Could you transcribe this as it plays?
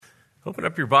Open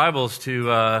up your Bibles to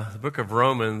the book of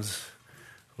Romans.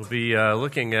 We'll be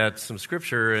looking at some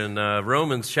scripture in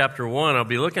Romans chapter 1. I'll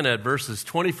be looking at verses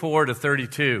 24 to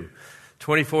 32.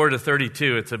 24 to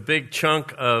 32. It's a big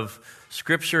chunk of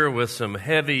scripture with some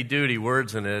heavy-duty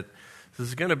words in it. This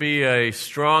is going to be a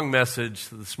strong message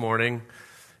this morning,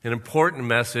 an important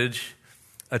message,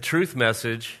 a truth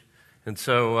message. And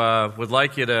so would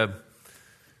like you to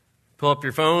pull up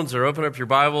your phones or open up your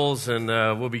Bibles, and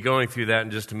we'll be going through that in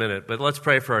just a minute. But let's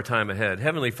pray for our time ahead.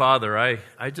 Heavenly Father,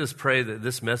 I just pray that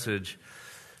this message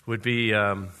would be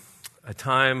a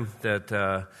time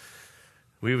that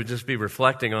we would just be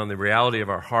reflecting on the reality of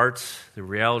our hearts, the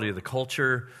reality of the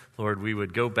culture. Lord, we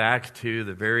would go back to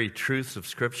the very truths of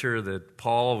Scripture that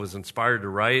Paul was inspired to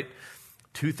write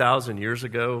 2,000 years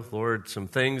ago. Lord, some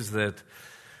things that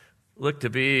look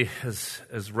to be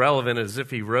as relevant as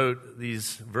if he wrote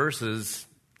these verses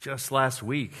just last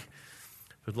week.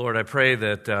 But Lord, I pray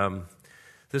that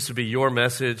this would be your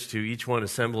message to each one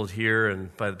assembled here,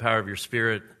 and by the power of your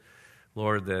Spirit,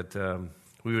 Lord, that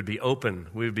we would be open.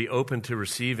 We would be open to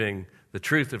receiving the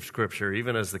truth of Scripture,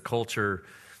 even as the culture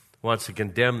wants to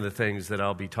condemn the things that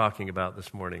I'll be talking about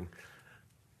this morning,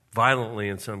 violently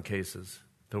in some cases.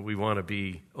 But we want to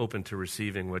be open to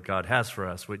receiving what God has for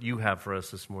us, what you have for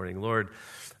us this morning. Lord,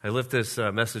 I lift this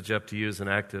message up to you as an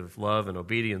act of love and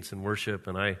obedience and worship,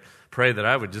 and I pray that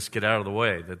I would just get out of the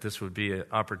way, that this would be an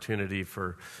opportunity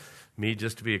for me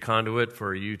just to be a conduit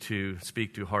for you to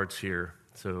speak to hearts here.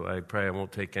 So I pray I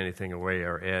won't take anything away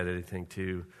or add anything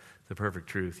to the perfect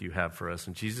truth you have for us.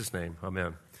 In Jesus' name,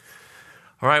 amen.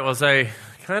 All right, well, as I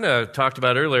kind of talked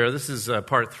about earlier, this is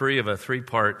part 3 of a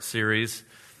 3-part series.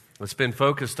 It's been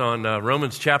focused on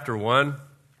Romans chapter 1,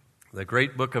 the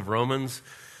great book of Romans,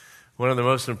 one of the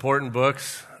most important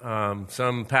books.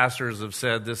 Some pastors have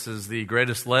said this is the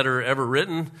greatest letter ever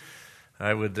written.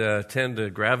 I would tend to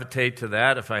gravitate to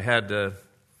that if I had to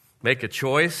make a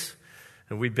choice.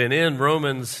 And we've been in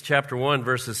Romans chapter 1,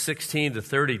 verses 16 to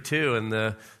 32, and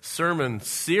the sermon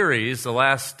series the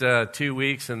last 2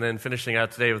 weeks, and then finishing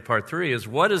out today with part 3, is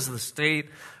what is the state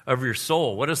of your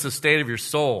soul? What is the state of your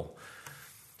soul?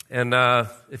 And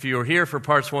if you were here for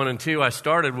parts 1 and 2, I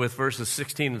started with verses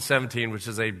 16 and 17, which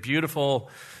is a beautiful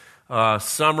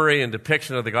summary and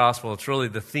depiction of the gospel. It's really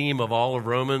the theme of all of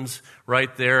Romans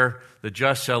right there. The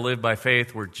just shall live by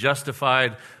faith. We're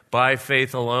justified by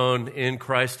faith alone, in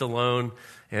Christ alone.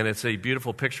 And it's a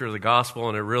beautiful picture of the gospel,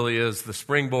 and it really is the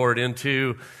springboard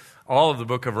into all of the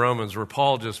book of Romans, where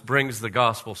Paul just brings the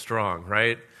gospel strong,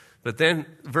 right? But then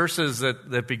verses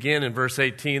that begin in verse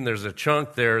 18, there's a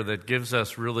chunk there that gives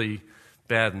us really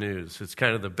bad news. It's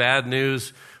kind of the bad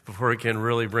news before we can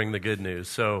really bring the good news.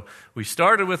 So we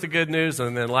started with the good news,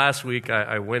 and then last week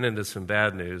I went into some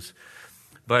bad news.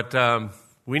 But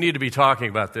we need to be talking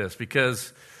about this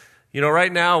because, you know,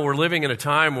 right now we're living in a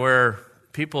time where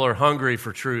people are hungry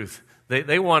for truth.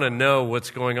 They want to know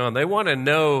what's going on. They want to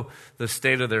know the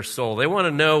state of their soul. They want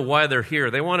to know why they're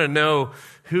here. They want to know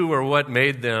who or what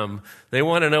made them. They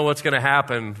want to know what's going to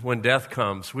happen when death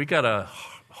comes. We got a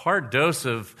hard dose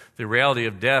of the reality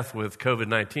of death with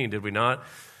COVID-19, did we not?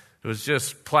 It was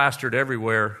just plastered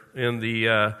everywhere in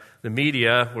the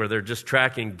media where they're just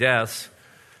tracking deaths.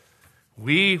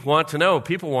 We want to know.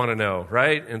 People want to know,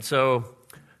 right? And so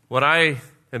what I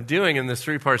am doing in this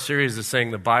 3-part series is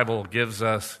saying the Bible gives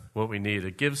us what we need.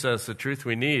 It gives us the truth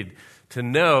we need to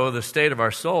know the state of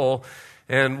our soul.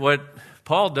 And what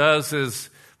Paul does is,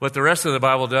 what the rest of the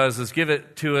Bible does is give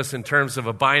it to us in terms of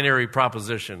a binary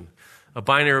proposition. A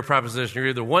binary proposition.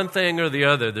 You're either one thing or the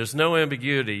other. There's no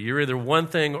ambiguity. You're either one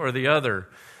thing or the other.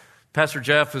 Pastor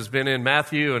Jeff has been in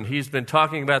Matthew, and he's been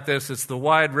talking about this. It's the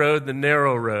wide road, the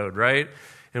narrow road, right?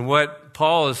 And what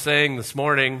Paul is saying this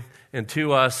morning and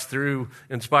to us through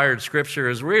inspired Scripture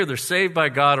is we're either saved by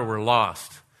God or we're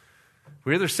lost.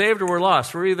 We're either saved or we're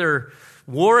lost. We're either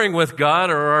warring with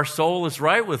God or our soul is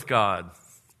right with God.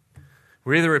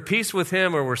 We're either at peace with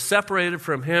Him or we're separated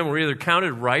from Him. We're either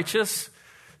counted righteous,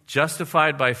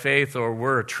 justified by faith, or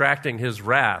we're attracting His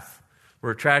wrath.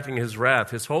 We're attracting His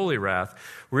wrath, His holy wrath.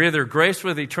 We're either graced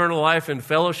with eternal life and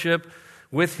fellowship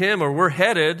with Him, or we're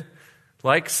headed,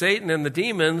 like Satan and the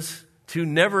demons, to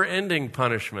never-ending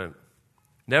punishment.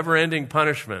 Never-ending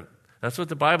punishment. That's what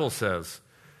the Bible says.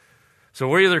 So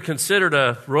we're either considered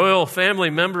a royal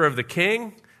family member of the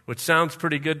king, which sounds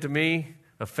pretty good to me,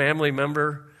 a family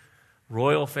member,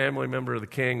 royal family member of the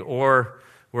king, or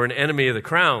we're an enemy of the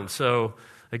crown. So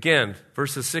again,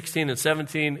 verses 16 and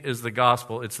 17 is the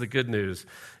gospel. It's the good news.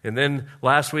 And then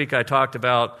last week I talked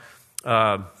about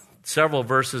several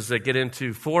verses that get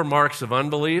into 4 marks of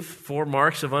unbelief. 4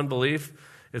 marks of unbelief.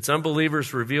 It's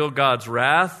unbelievers reveal God's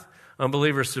wrath.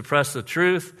 Unbelievers suppress the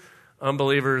truth.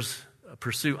 Unbelievers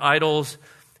pursue idols.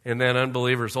 And then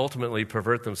unbelievers ultimately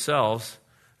pervert themselves.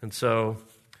 And so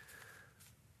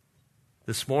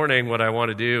this morning, what I want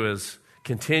to do is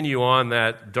continue on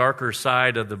that darker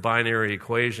side of the binary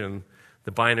equation,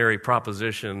 the binary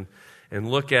proposition, and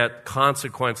look at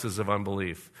consequences of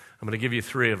unbelief. I'm going to give you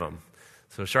 3 of them.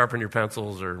 So sharpen your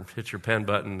pencils or hit your pen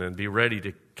button and be ready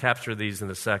to capture these in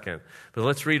a second. But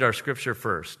let's read our scripture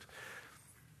first.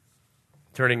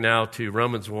 Turning now to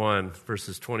Romans 1,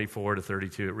 verses 24 to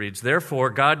 32, it reads, "Therefore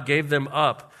God gave them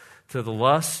up to the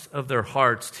lust of their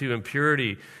hearts, to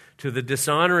impurity, to the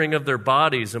dishonoring of their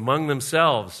bodies among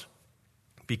themselves,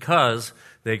 because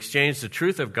they exchanged the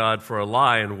truth of God for a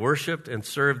lie and worshipped and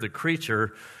served the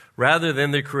creature rather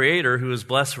than the Creator, who is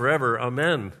blessed forever.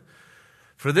 Amen.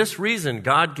 For this reason,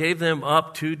 God gave them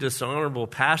up to dishonorable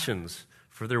passions,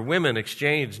 for their women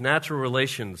exchanged natural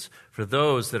relations for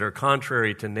those that are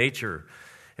contrary to nature.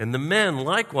 And the men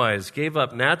likewise gave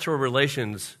up natural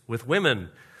relations with women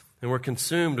and were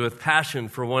consumed with passion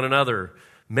for one another,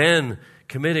 men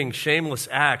committing shameless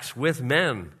acts with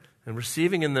men and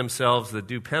receiving in themselves the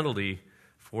due penalty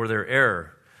for their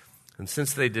error. And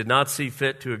since they did not see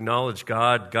fit to acknowledge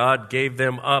God, God gave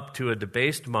them up to a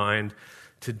debased mind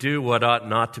to do what ought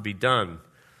not to be done.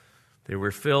 They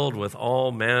were filled with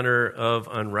all manner of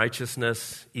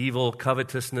unrighteousness, evil,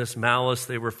 covetousness, malice.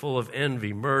 They were full of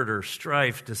envy, murder,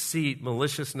 strife, deceit,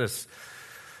 maliciousness.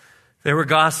 They were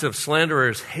gossips,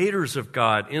 slanderers, haters of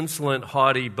God, insolent,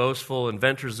 haughty, boastful,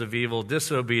 inventors of evil,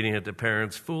 disobedient to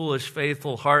parents, foolish,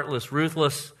 faithful, heartless,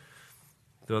 ruthless.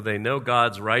 Though they know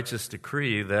God's righteous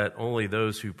decree that only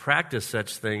those who practice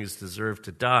such things deserve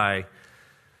to die,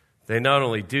 they not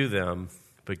only do them,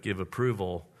 but give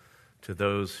approval to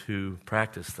those who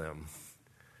practice them."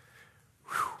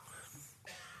 Whew.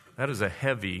 That is a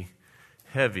heavy,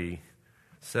 heavy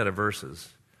set of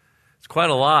verses. It's quite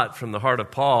a lot from the heart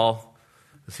of Paul,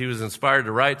 as he was inspired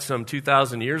to write some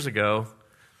 2,000 years ago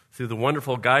through the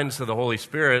wonderful guidance of the Holy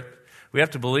Spirit. We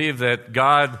have to believe that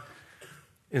God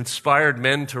inspired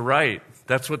men to write.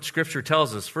 That's what Scripture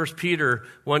tells us. 1 Peter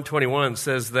 1:21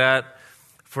 says that,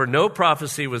 "For no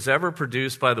prophecy was ever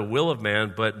produced by the will of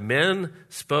man, but men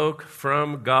spoke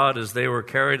from God as they were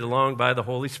carried along by the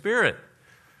Holy Spirit."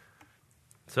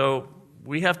 So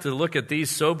we have to look at these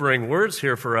sobering words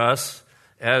here for us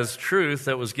as truth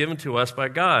that was given to us by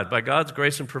God, by God's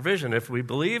grace and provision. If we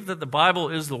believe that the Bible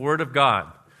is the Word of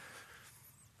God,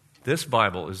 this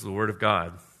Bible is the Word of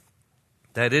God,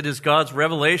 that it is God's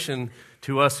revelation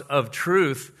to us of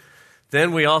truth,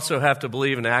 then we also have to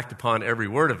believe and act upon every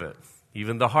word of it.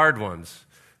 Even the hard ones,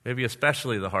 maybe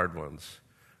especially the hard ones,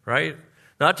 right?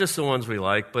 Not just the ones we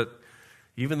like, but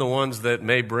even the ones that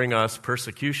may bring us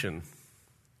persecution.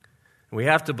 And we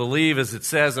have to believe, as it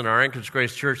says in our Anchorage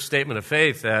Grace Church Statement of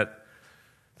Faith, that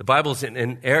the Bible is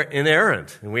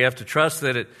inerrant, and we have to trust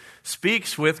that it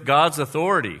speaks with God's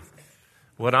authority.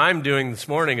 What I'm doing this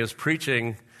morning is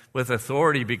preaching with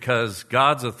authority because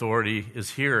God's authority is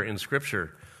here in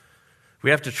Scripture. We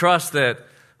have to trust that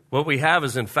what we have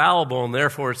is infallible and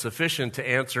therefore it's sufficient to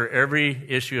answer every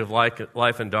issue of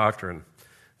life and doctrine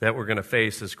that we're going to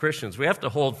face as Christians. We have to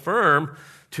hold firm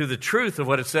to the truth of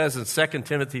what it says in 2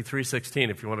 Timothy 3:16,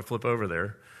 if you want to flip over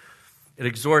there. It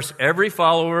exhorts every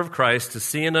follower of Christ to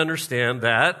see and understand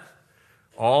that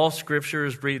all Scripture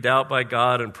is breathed out by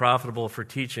God and profitable for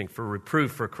teaching, for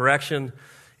reproof, for correction,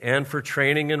 and for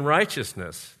training in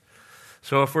righteousness.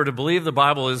 So if we're to believe the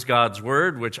Bible is God's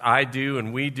Word, which I do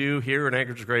and we do here at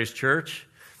Anchorage Grace Church,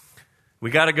 we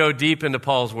got to go deep into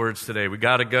Paul's words today. We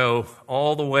got to go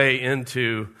all the way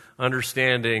into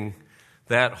understanding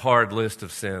that hard list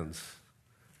of sins,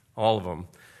 all of them.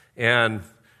 And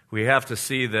we have to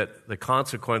see that the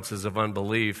consequences of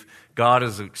unbelief, God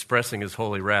is expressing His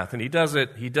holy wrath. And He does it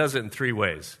in 3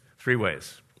 ways. 3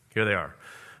 ways. Here they are.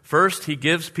 First, He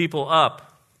gives people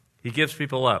up. He gives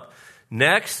people up.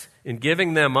 Next, in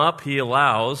giving them up, He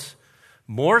allows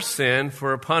more sin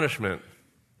for a punishment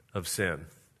of sin.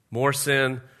 More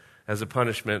sin as a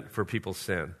punishment for people's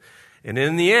sin. And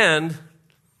in the end,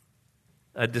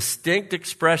 a distinct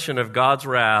expression of God's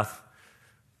wrath,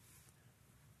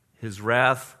 His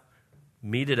wrath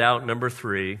meted out, number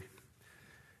 3,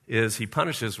 is He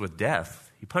punishes with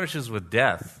death. He punishes with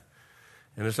death.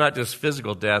 And it's not just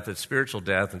physical death, it's spiritual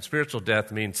death. And spiritual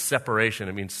death means separation.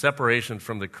 It means separation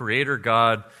from the Creator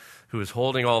God who is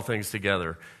holding all things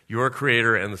together, your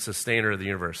Creator and the sustainer of the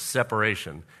universe.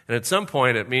 Separation. And at some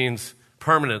point, it means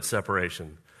permanent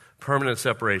separation. Permanent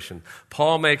separation.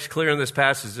 Paul makes clear in this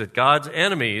passage that God's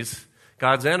enemies,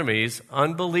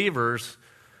 unbelievers,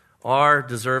 are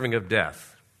deserving of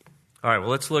death. All right, well,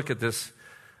 let's look at this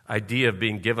idea of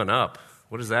being given up.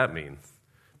 What does that mean?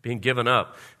 Being given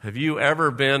up. Have you ever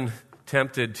been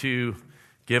tempted to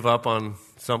give up on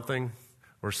something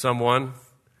or someone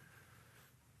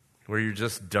where you're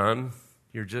just done?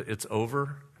 It's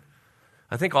over?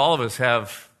 I think all of us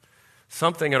have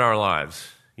something in our lives,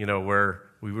 where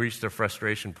we reached a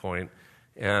frustration point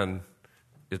and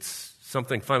it's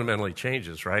something fundamentally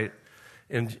changes, right?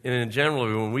 And in general,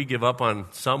 when we give up on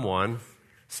someone,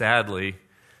 sadly,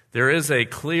 there is a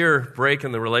clear break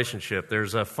in the relationship.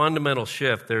 There's a fundamental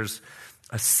shift. There's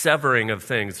a severing of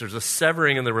things. There's a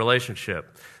severing in the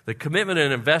relationship. The commitment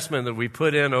and investment that we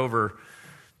put in over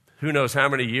who knows how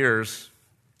many years,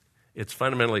 it's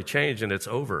fundamentally changed and it's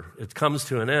over. It comes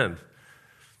to an end.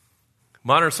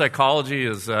 Modern psychology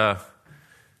has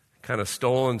kind of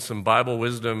stolen some Bible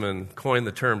wisdom and coined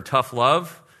the term tough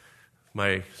love.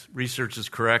 My research is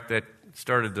correct. That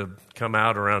started to come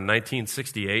out around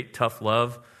 1968, tough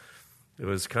love. It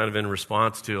was kind of in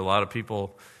response to a lot of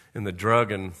people in the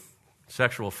drug and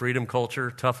sexual freedom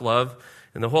culture, tough love.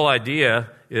 And the whole idea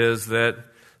is that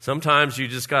sometimes you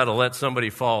just got to let somebody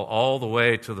fall all the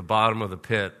way to the bottom of the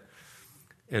pit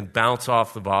and bounce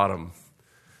off the bottom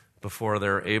before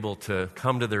they're able to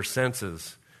come to their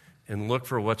senses and look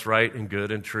for what's right and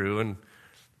good and true and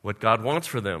what God wants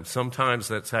for them. Sometimes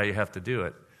that's how you have to do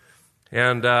it.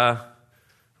 And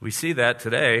we see that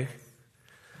today.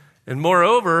 And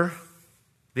moreover,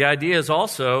 the idea is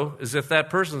also is if that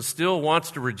person still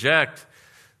wants to reject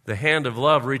the hand of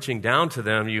love reaching down to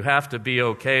them, you have to be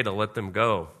okay to let them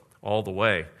go all the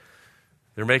way.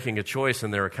 They're making a choice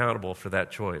and they're accountable for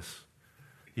that choice.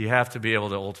 You have to be able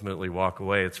to ultimately walk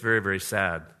away. It's very, very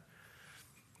sad.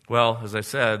 Well, as I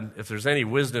said, if there's any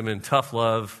wisdom in tough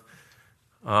love,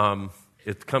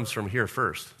 it comes from here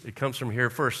first. It comes from here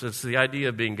first. It's the idea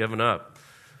of being given up.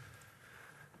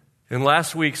 In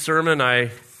last week's sermon,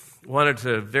 I wanted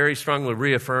to very strongly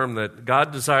reaffirm that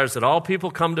God desires that all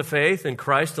people come to faith in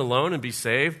Christ alone and be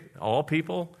saved. All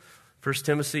people. 1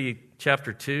 Timothy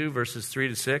chapter 2, verses 3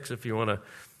 to 6, if you want to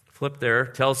flip there,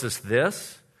 tells us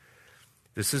this.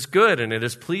 This is good, and it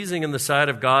is pleasing in the sight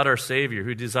of God our Savior,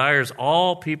 who desires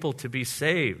all people to be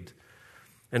saved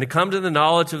and to come to the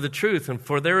knowledge of the truth. And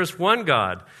for there is one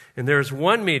God, and there is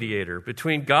one mediator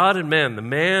between God and men, the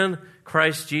man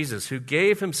Christ Jesus, who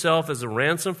gave himself as a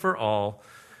ransom for all,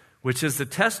 which is the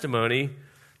testimony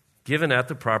given at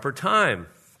the proper time.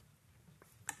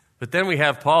 But then we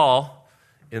have Paul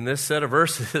in this set of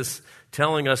verses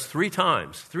telling us three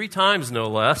times no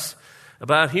less,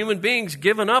 about human beings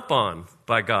given up on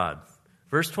by God.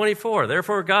 Verse 24,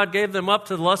 therefore God gave them up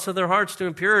to the lust of their hearts to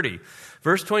impurity.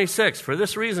 Verse 26, for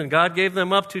this reason God gave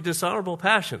them up to dishonorable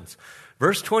passions.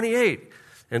 Verse 28,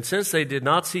 and since they did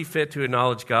not see fit to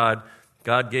acknowledge God,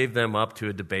 God gave them up to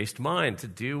a debased mind to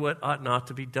do what ought not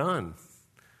to be done.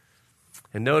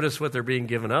 And notice what they're being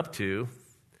given up to: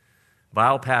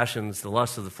 vile passions, the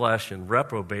lust of the flesh, and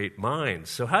reprobate minds.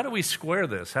 So how do we square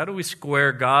this? How do we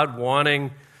square God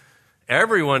wanting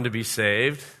everyone to be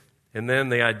saved and then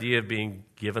the idea of being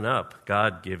given up,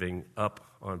 God giving up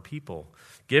on people,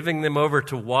 giving them over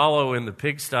to wallow in the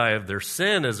pigsty of their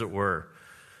sin, as it were,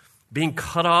 being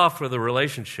cut off with a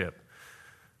relationship,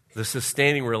 the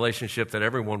sustaining relationship that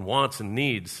everyone wants and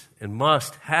needs and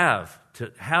must have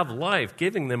to have life,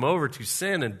 giving them over to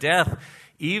sin and death,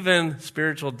 even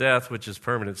spiritual death, which is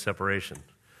permanent separation.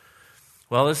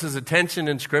 Well, this is a tension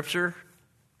in Scripture,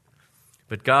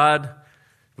 but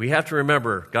we have to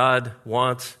remember, God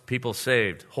wants people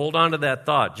saved. Hold on to that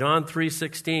thought. John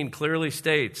 3:16 clearly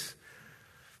states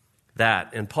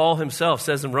that, and Paul himself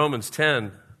says in Romans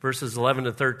 10, verses 11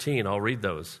 to 13, I'll read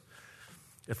those,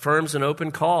 affirms an open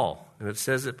call, and it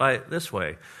says it this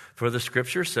way: for the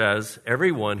Scripture says,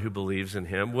 everyone who believes in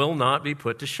him will not be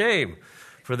put to shame.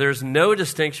 For there's no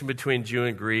distinction between Jew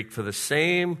and Greek, for the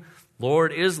same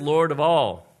Lord is Lord of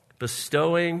all,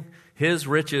 bestowing his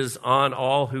riches on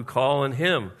all who call on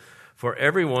him. For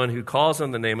everyone who calls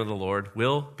on the name of the Lord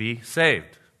will be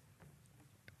saved.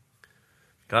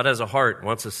 God has a heart,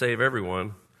 wants to save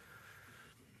everyone,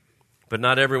 but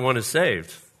not everyone is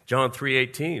saved. John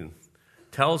 3:18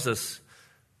 tells us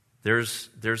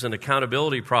there's an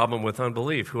accountability problem with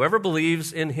unbelief. Whoever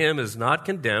believes in him is not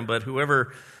condemned, but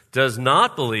whoever does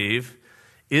not believe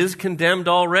is condemned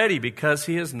already, because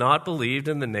he has not believed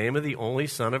in the name of the only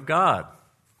Son of God.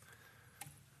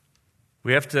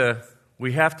 We have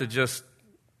to just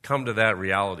come to that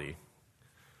reality.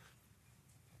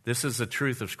 This is the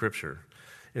truth of Scripture.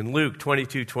 In Luke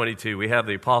 22:22, we have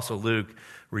the Apostle Luke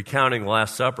recounting the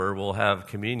Last Supper. We'll have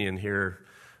communion here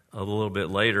a little bit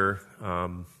later,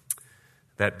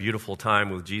 that beautiful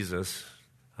time with Jesus.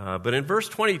 But in verse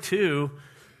 22,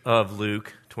 of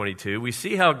Luke 22, we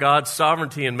see how God's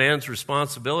sovereignty and man's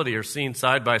responsibility are seen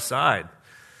side by side.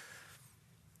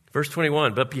 Verse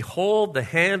 21, but behold, the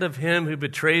hand of him who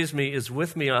betrays me is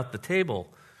with me at the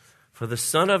table. For the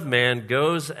Son of Man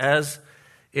goes as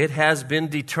it has been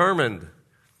determined,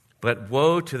 but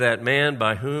woe to that man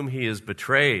by whom he is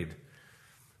betrayed.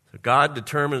 So God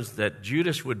determines that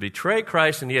Judas would betray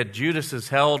Christ, and yet Judas is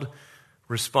held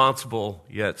responsible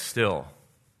yet still.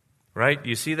 Right?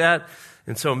 You see that?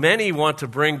 And so many want to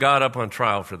bring God up on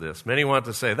trial for this. Many want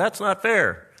to say, that's not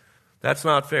fair. That's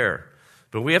not fair.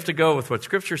 But we have to go with what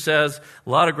Scripture says. A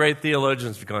lot of great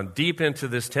theologians have gone deep into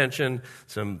this tension.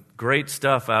 Some great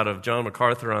stuff out of John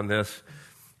MacArthur on this.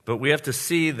 But we have to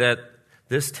see that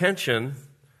this tension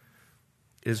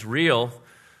is real.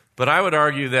 But I would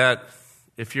argue that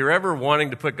if you're ever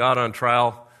wanting to put God on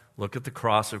trial, look at the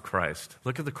cross of Christ.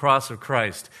 Look at the cross of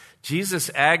Christ.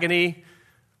 Jesus' agony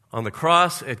on the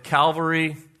cross at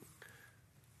Calvary,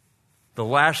 the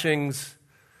lashings,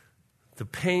 the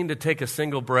pain to take a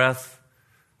single breath,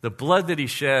 the blood that he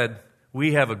shed,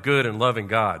 we have a good and loving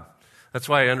God. That's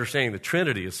why understanding the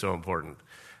Trinity is so important.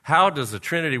 How does the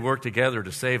Trinity work together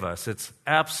to save us? It's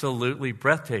absolutely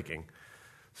breathtaking.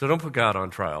 So don't put God on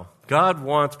trial. God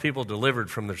wants people delivered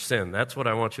from their sin. That's what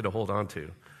I want you to hold on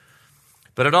to.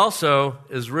 But it also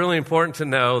is really important to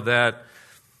know that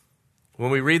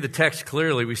when we read the text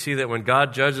clearly, we see that when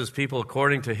God judges people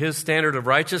according to his standard of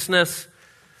righteousness,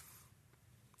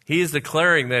 he is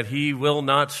declaring that he will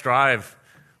not strive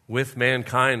with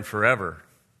mankind forever.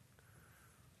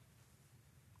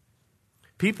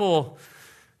 People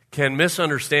can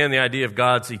misunderstand the idea of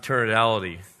God's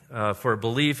eternality for a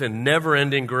belief in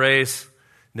never-ending grace.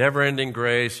 Never-ending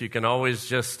grace, you can always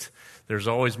there's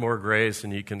always more grace,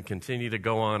 and you can continue to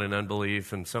go on in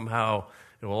unbelief, and somehow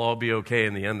it will all be okay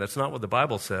in the end. That's not what the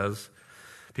Bible says.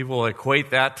 People will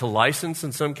equate that to license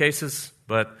in some cases,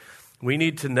 but we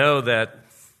need to know that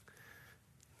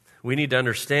we need to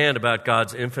understand about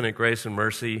God's infinite grace and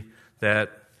mercy,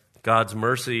 that God's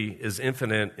mercy is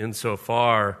infinite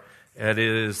insofar as it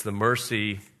is the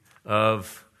mercy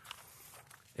of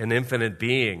an infinite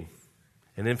being.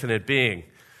 An infinite being.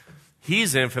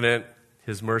 He's infinite.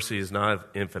 His mercy is not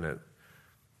infinite.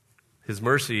 His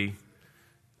mercy,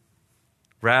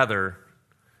 rather,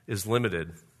 is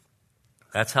limited.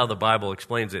 That's how the Bible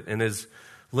explains it. And his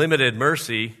limited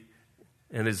mercy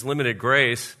and his limited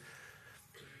grace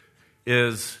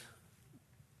is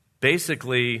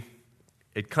basically,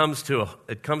 it comes to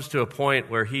a point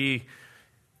where he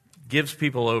gives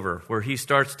people over, where he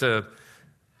starts to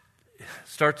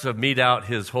mete out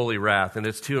his holy wrath, and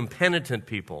it's to impenitent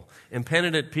people.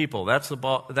 Impenitent people. That's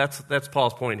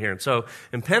Paul's point here. And so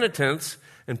impenitence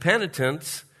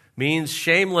means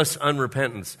shameless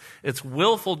unrepentance. It's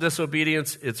willful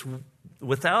disobedience. It's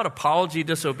without apology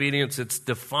disobedience. It's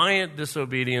defiant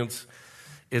disobedience.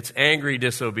 It's angry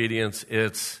disobedience.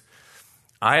 It's,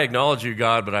 I acknowledge you,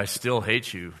 God, but I still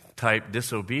hate you type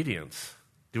disobedience.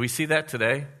 Do we see that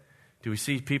today? Do we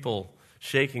see people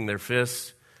shaking their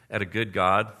fists at a good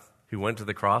God who went to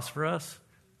the cross for us?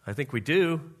 I think we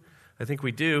do. I think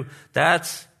we do.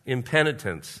 That's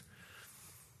impenitence.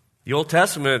 The Old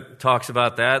Testament talks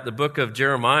about that. The book of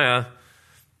Jeremiah,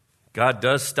 God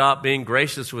does stop being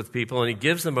gracious with people, and he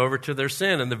gives them over to their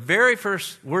sin. And the very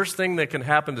worst thing that can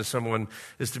happen to someone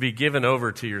is to be given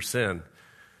over to your sin,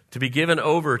 to be given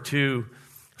over to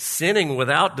sinning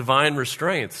without divine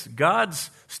restraints.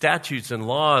 God's statutes and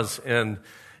laws and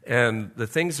the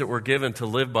things that we're given to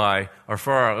live by are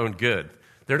for our own good.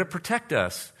 They're to protect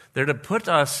us. They're to put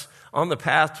us on the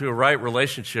path to a right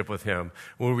relationship with him.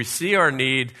 When we see our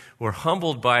need, we're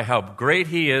humbled by how great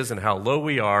he is and how low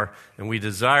we are, and we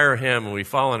desire him, and we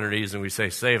fall on our knees and we say,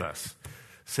 save us.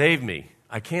 Save me.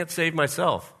 I can't save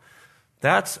myself.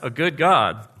 That's a good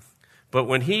God. But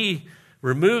when he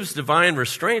removes divine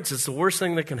restraints, it's the worst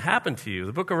thing that can happen to you.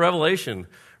 The book of Revelation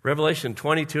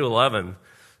 22:11,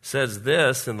 says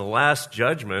this, in the last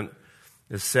judgment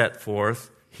is set forth,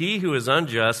 he who is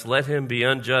unjust, let him be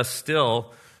unjust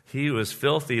still. He who is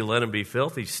filthy, let him be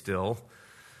filthy still.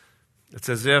 It's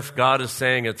as if God is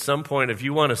saying at some point, if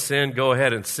you want to sin, go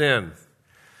ahead and sin.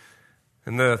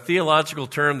 And the theological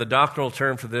term, the doctrinal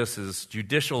term for this is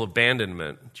judicial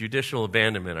abandonment. Judicial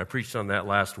abandonment. I preached on that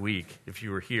last week, if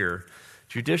you were here.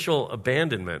 Judicial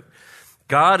abandonment.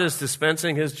 God is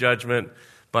dispensing his judgment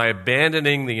by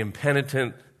abandoning the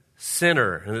impenitent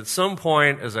sinner. And at some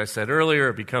point, as I said earlier,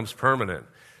 it becomes permanent.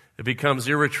 It becomes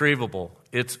irretrievable.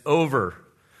 It's over.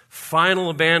 Final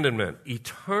abandonment.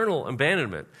 Eternal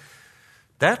abandonment.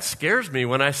 That scares me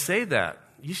when I say that.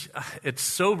 It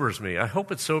sobers me. I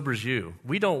hope it sobers you.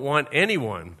 We don't want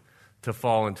anyone to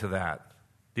fall into that.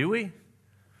 Do we?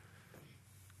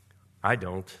 I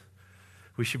don't.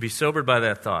 We should be sobered by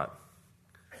that thought.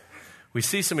 We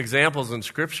see some examples in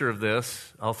Scripture of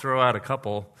this. I'll throw out a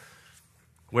couple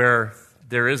where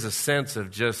there is a sense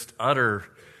of just utter,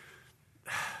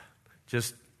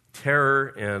 just terror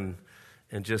and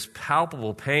just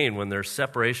palpable pain when there's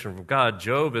separation from God.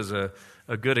 Job is a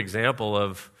good example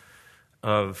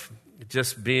of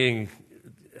just being,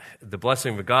 the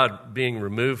blessing of God being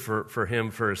removed for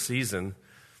him for a season.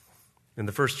 In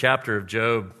the first chapter of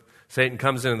Job, Satan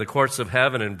comes into the courts of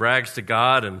heaven and brags to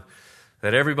God and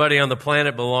that everybody on the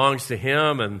planet belongs to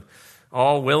him and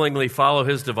all willingly follow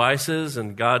his devices.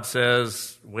 And God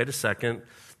says, wait a second,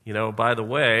 by the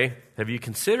way, have you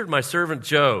considered my servant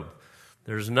Job?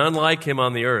 There's none like him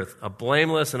on the earth, a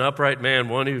blameless and upright man,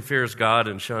 one who fears God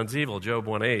and shuns evil, Job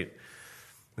 1:8.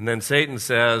 And then Satan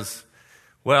says,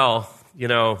 well,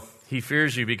 he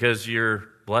fears you because you're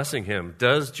blessing him.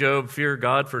 Does Job fear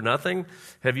God for nothing?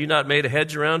 Have you not made a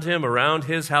hedge around him, around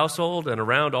his household, and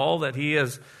around all that he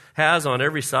has on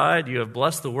every side? You have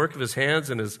blessed the work of his hands,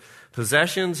 and his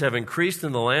possessions have increased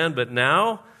in the land. But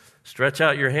now stretch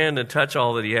out your hand and touch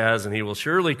all that he has, and he will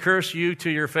surely curse you to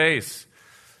your face.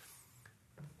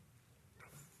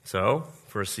 So,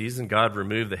 for a season, God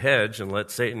removed the hedge and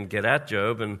let Satan get at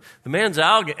Job. And the man's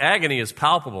agony is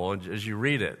palpable as you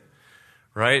read it,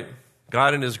 right?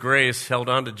 God in his grace held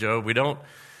on to Job.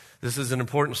 This is an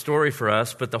important story for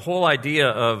us, but the whole idea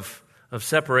of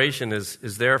separation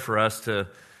is there for us to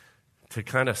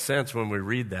kind of sense when we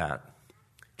read that.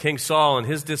 King Saul and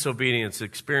his disobedience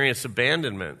experienced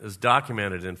abandonment as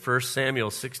documented in 1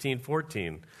 Samuel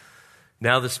 16:14.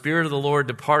 Now the Spirit of the Lord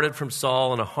departed from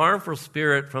Saul, and a harmful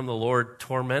spirit from the Lord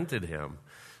tormented him.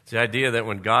 It's the idea that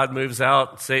when God moves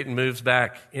out, Satan moves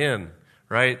back in,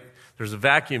 right? There's a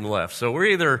vacuum left. So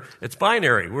it's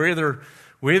binary. We're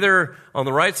either on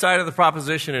the right side of the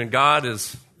proposition and God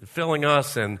is filling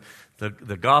us and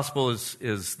the gospel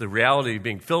is the reality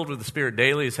being filled with the Spirit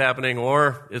daily is happening,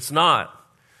 or it's not.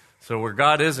 So where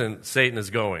God isn't, Satan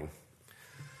is going.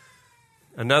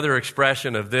 Another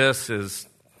expression of this is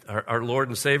our Lord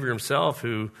and Savior himself,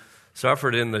 who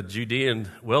suffered in the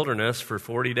Judean wilderness for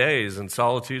 40 days in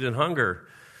solitude and hunger.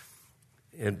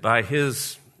 And by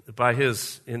his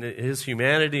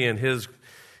humanity and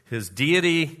his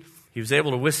deity, he was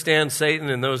able to withstand Satan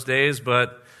in those days.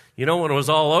 But, when it was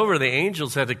all over, the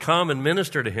angels had to come and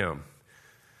minister to him.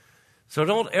 So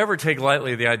don't ever take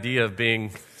lightly the idea of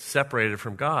being separated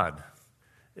from God.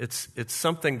 It's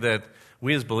something that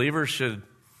we as believers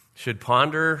should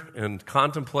ponder and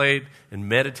contemplate and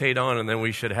meditate on, and then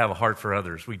we should have a heart for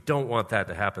others. We don't want that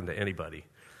to happen to anybody.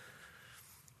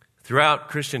 Throughout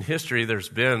Christian history, there's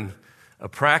been a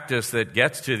practice that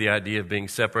gets to the idea of being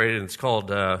separated, and it's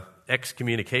called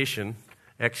excommunication.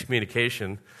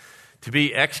 Excommunication. To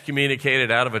be excommunicated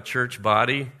out of a church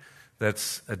body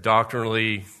that's a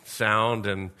doctrinally sound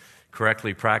and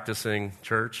correctly practicing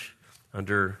church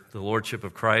under the lordship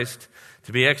of Christ.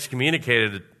 To be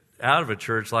excommunicated out of a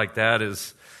church like that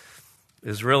is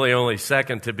really only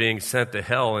second to being sent to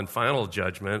hell in final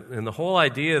judgment. And the whole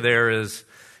idea there is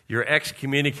you're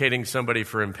excommunicating somebody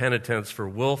for impenitence, for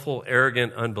willful,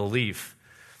 arrogant unbelief.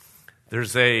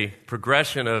 There's a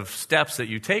progression of steps that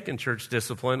you take in church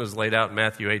discipline as laid out in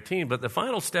Matthew 18, but the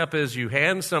final step is you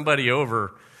hand somebody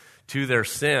over to their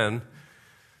sin.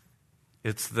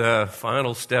 It's the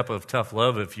final step of tough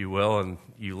love, if you will, and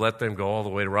you let them go all the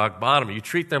way to rock bottom. You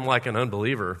treat them like an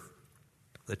unbeliever.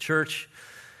 The church,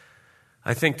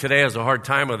 I think today has a hard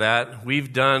time with that.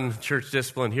 We've done church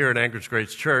discipline here at Anchorage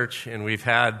Grace Church, and we've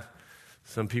had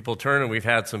some people turn, and we've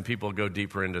had some people go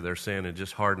deeper into their sin and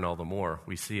just harden all the more.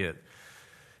 We see it.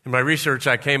 In my research,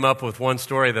 I came up with one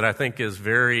story that I think is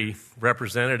very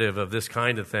representative of this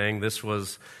kind of thing. This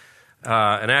was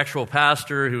an actual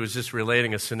pastor who was just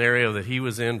relating a scenario that he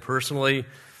was in personally,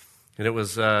 and it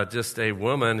was just a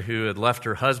woman who had left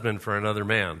her husband for another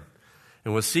man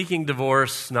and was seeking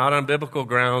divorce, not on biblical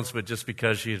grounds, but just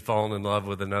because she had fallen in love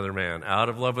with another man, out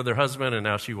of love with her husband, and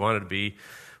now she wanted to be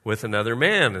with another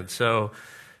man. And so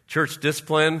church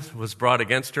discipline was brought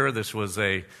against her. This was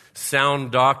a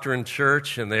sound doctrine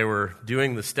church, and they were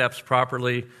doing the steps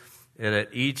properly. And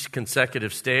at each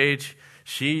consecutive stage,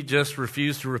 she just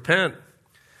refused to repent.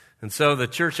 And so the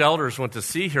church elders went to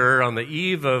see her on the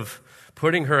eve of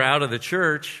putting her out of the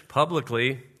church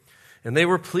publicly, and they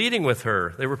were pleading with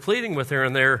her. They were pleading with her,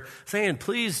 and they're saying,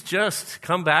 please just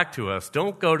come back to us.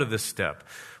 Don't go to this step.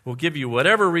 We'll give you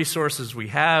whatever resources we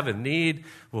have and need.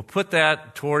 We'll put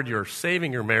that toward your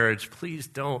saving your marriage. Please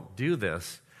don't do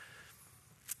this.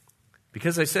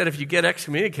 Because I said, if you get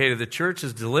excommunicated, the church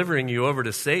is delivering you over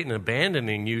to Satan,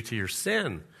 abandoning you to your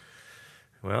sin.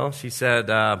 Well, she said,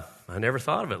 I never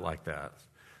thought of it like that.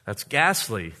 That's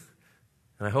ghastly,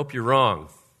 and I hope you're wrong.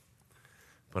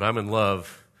 But I'm in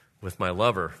love with my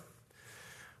lover.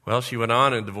 Well, she went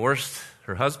on and divorced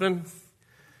her husband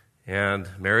and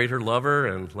married her lover,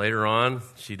 and later on,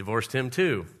 she divorced him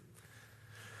too.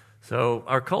 So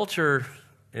our culture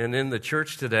and in the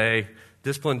church today,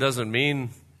 discipline doesn't mean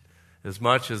as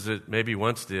much as it maybe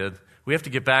once did. We have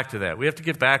to get back to that. We have to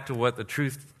get back to what the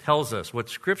truth tells us, what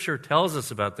Scripture tells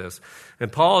us about this.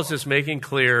 And Paul is just making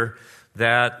clear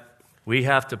that we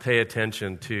have to pay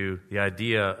attention to the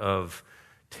idea of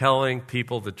telling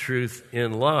people the truth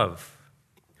in love.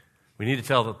 We need to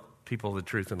tell the people the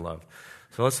truth in love.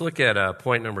 So let's look at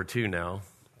point number 2 now.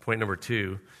 Point number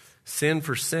 2, sin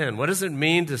for sin. What does it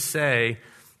mean to say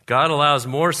God allows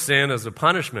more sin as a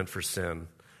punishment for sin?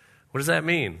 What does that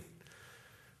mean?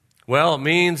 Well, it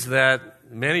means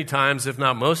that many times, if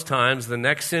not most times, the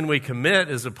next sin we commit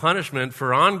is a punishment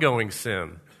for ongoing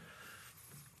sin.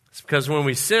 It's because when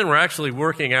we sin, we're actually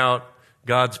working out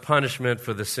God's punishment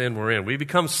for the sin we're in. We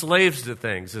become slaves to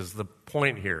things is the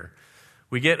point here.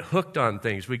 We get hooked on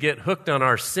things. We get hooked on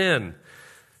our sin.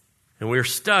 And we're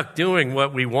stuck doing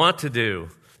what we want to do,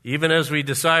 even as we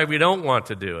decide we don't want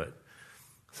to do it.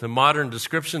 Some modern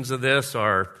descriptions of this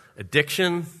are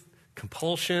addiction,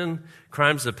 compulsion,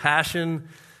 crimes of passion,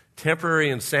 temporary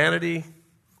insanity.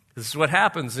 This is what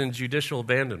happens in judicial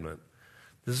abandonment.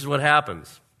 This is what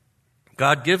happens.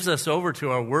 God gives us over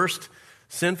to our worst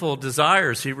sinful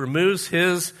desires. He removes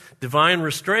His divine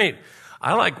restraint.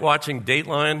 I like watching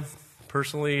Dateline.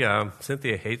 Personally,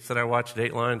 Cynthia hates that I watch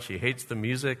Dateline. She hates the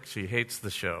music. She hates the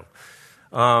show.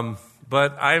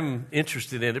 But I'm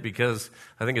interested in it because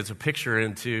I think it's a picture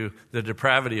into the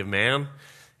depravity of man.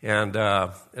 And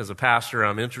as a pastor,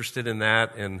 I'm interested in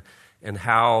that and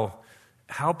how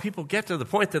people get to the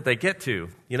point that they get to,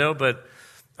 you know. But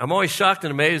I'm always shocked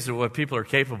and amazed at what people are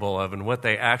capable of and what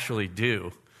they actually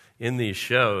do in these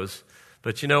shows.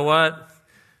 But you know what?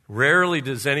 Rarely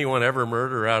does anyone ever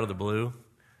murder out of the blue.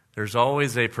 There's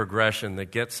always a progression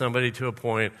that gets somebody to a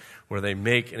point where they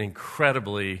make an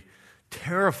incredibly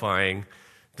terrifying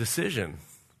decision.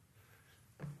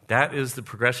 That is the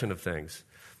progression of things.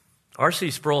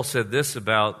 R.C. Sproul said this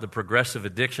about the progressive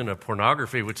addiction of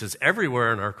pornography, which is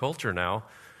everywhere in our culture now.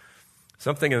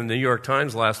 Something in the New York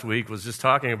Times last week was just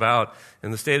talking about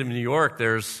in the state of New York,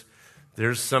 there's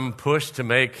some push to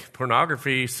make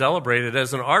pornography celebrated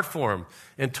as an art form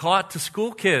and taught to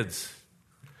school kids.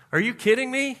 Are you kidding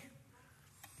me?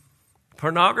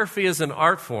 Pornography is an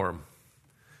art form.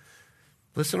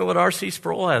 Listen to what R.C.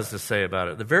 Sproul has to say about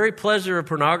it. The very pleasure of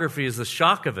pornography is the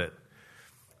shock of it.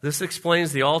 This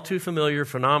explains the all too familiar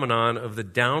phenomenon of the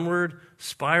downward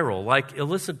spiral. Like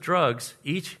illicit drugs,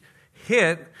 each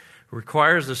hit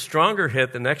requires a stronger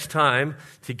hit the next time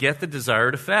to get the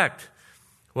desired effect.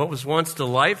 What was once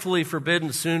delightfully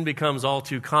forbidden soon becomes all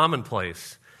too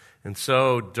commonplace. And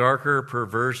so darker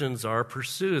perversions are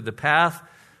pursued. The path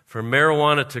from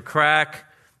marijuana to crack,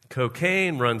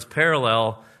 cocaine runs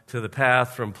parallel to the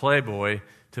path from Playboy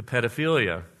to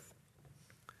pedophilia.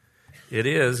 It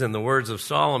is, in the words of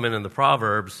Solomon in the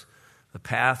Proverbs, the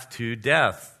path to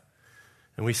death.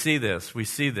 And we see this. We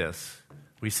see this.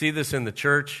 We see this in the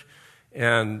church.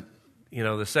 And, you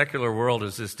know, the secular world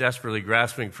is just desperately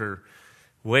grasping for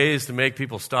ways to make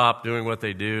people stop doing what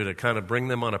they do, to kind of bring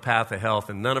them on a path of health.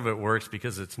 And none of it works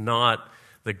because it's not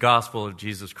the gospel of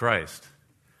Jesus Christ.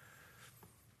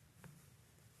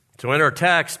 So in our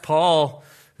text, Paul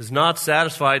is not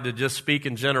satisfied to just speak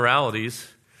in generalities.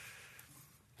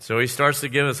 So he starts to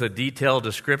give us a detailed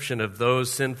description of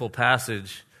those sinful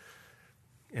passages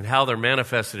and how they're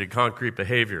manifested in concrete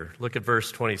behavior. Look at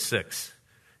verse 26.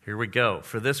 Here we go.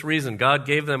 For this reason, God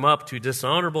gave them up to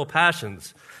dishonorable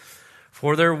passions.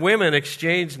 For their women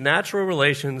exchanged natural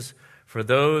relations for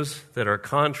those that are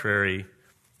contrary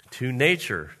to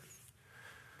nature.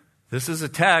 This is a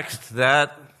text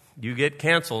that you get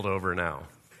canceled over now.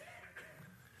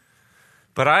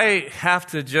 But I have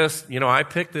to just, I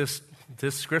picked this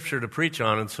scripture to preach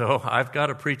on, and so I've got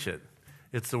to preach it.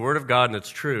 It's the Word of God, and it's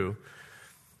true.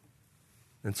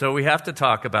 And so we have to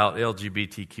talk about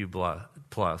LGBTQ+.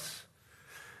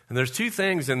 And there's two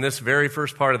things in this very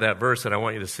first part of that verse that I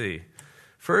want you to see.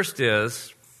 First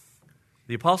is,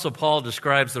 the Apostle Paul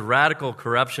describes the radical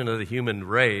corruption of the human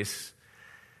race.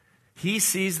 He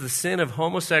sees the sin of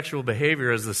homosexual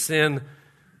behavior as the sin,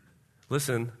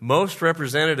 listen, most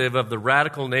representative of the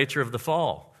radical nature of the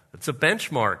fall. It's a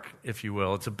benchmark, if you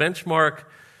will. It's a benchmark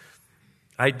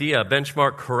idea,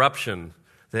 benchmark corruption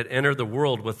that entered the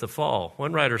world with the fall.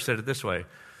 One writer said it this way: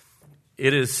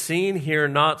 it is seen here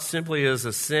not simply as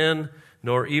a sin,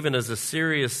 nor even as a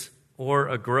serious or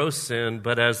a gross sin,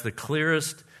 but as the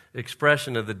clearest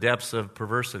expression of the depths of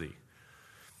perversity.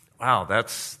 Wow,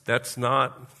 that's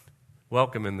not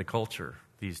welcome in the culture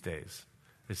these days.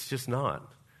 It's just not.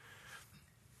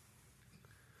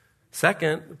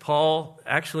 Second, Paul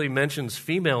actually mentions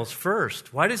females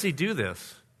first. Why does he do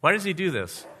this? Why does he do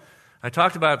this? I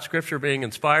talked about Scripture being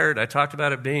inspired. I talked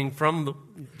about it being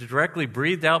directly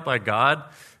breathed out by God,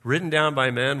 written down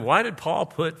by men. Why did Paul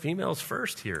put females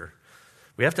first here?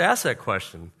 We have to ask that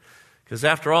question. Because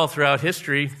after all, throughout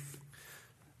history,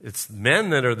 it's men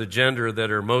that are the gender that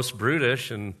are most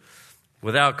brutish and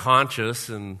without conscience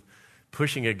and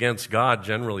pushing against God,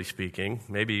 generally speaking.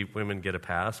 Maybe women get a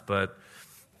pass, but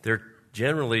they're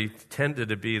generally tended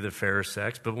to be the fairer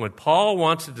sex. But when Paul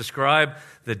wants to describe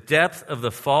the depth of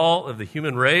the fall of the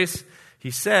human race,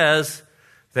 he says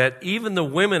that even the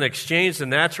women exchange the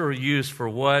natural use for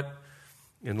what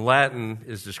in Latin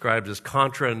is described as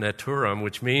contra naturam,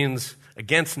 which means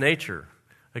against nature.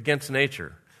 Against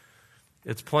nature.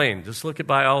 It's plain. Just look at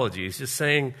biology. He's just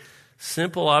saying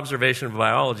simple observation of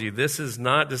biology. This is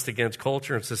not just against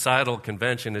culture and societal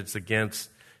convention. It's against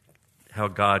how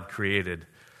God created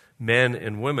men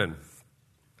and women.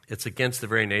 It's against the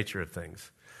very nature of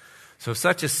things. So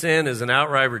such a sin is an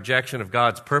outright rejection of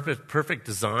God's perfect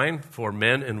design for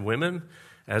men and women,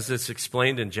 as it's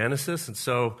explained in Genesis. And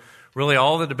so really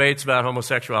all the debates about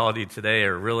homosexuality today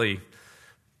are really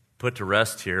put to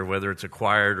rest here, whether it's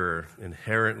acquired or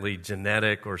inherently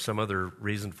genetic or some other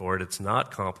reason for it. It's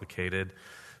not complicated.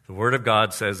 The Word of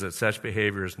God says that such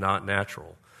behavior is not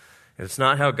natural. And it's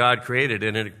not how God created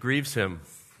it, and it grieves Him.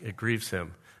 It grieves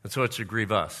Him. And so it should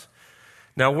grieve us.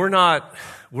 Now,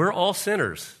 we're all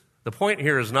sinners. The point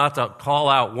here is not to call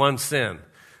out one sin.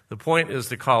 The point is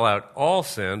to call out all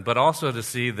sin, but also to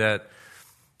see that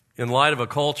in light of a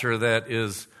culture that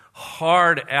is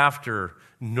hard after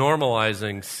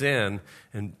normalizing sin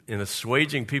and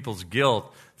assuaging people's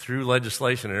guilt through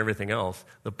legislation and everything else,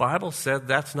 the Bible said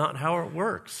that's not how it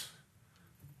works.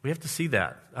 We have to see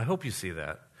that. I hope you see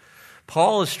that.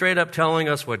 Paul is straight up telling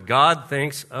us what God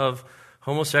thinks of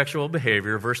homosexual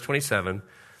behavior, verse 27,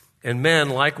 and men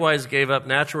likewise gave up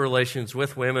natural relations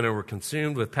with women and were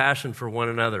consumed with passion for one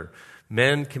another,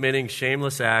 men committing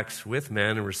shameless acts with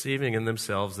men and receiving in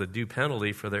themselves the due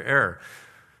penalty for their error.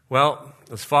 Well,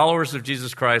 as followers of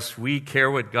Jesus Christ, we care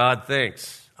what God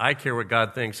thinks. I care what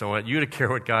God thinks. I want you to care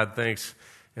what God thinks.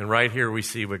 And right here we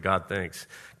see what God thinks.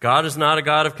 God is not a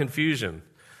God of confusion.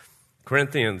 1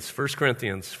 Corinthians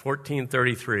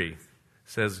 14:33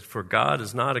 says, "For God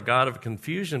is not a God of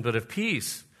confusion, but of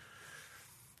peace."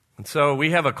 And so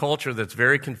we have a culture that's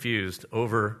very confused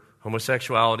over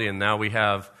homosexuality, and now we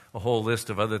have a whole list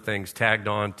of other things tagged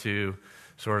on to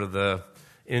sort of the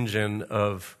engine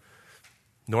of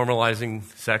normalizing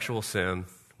sexual sin,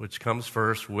 which comes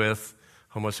first with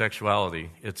homosexuality.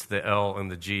 It's the L and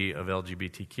the G of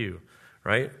LGBTQ,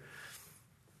 right?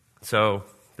 So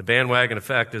the bandwagon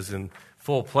effect is in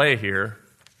full play here.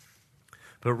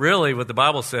 But really what the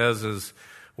Bible says is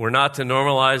we're not to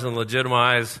normalize and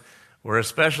legitimize. We're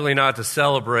especially not to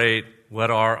celebrate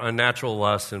what are unnatural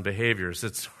lusts and behaviors.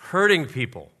 It's hurting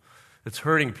people. It's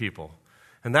hurting people.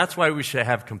 And that's why we should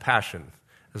have compassion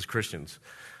as Christians.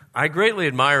 I greatly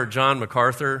admire John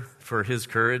MacArthur for his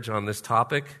courage on this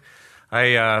topic.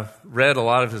 I read a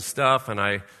lot of his stuff, and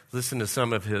I listened to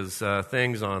some of his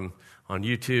things on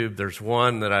YouTube. There's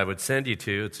one that I would send you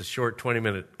to. It's a short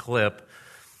 20-minute clip.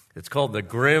 It's called The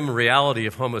Grim Reality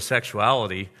of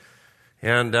Homosexuality.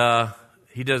 And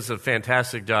he does a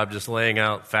fantastic job just laying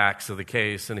out facts of the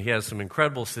case, and he has some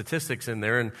incredible statistics in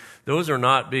there, and those are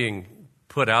not being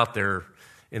put out there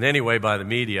in any way by the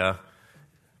media.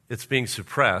 It's being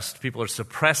suppressed. People are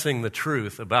suppressing the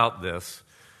truth about this,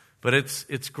 but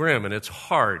it's grim and it's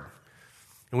hard,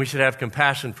 and we should have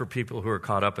compassion for people who are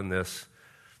caught up in this.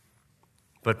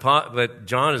 But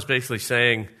John is basically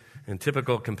saying, in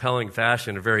typical compelling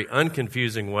fashion, a very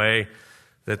unconfusing way,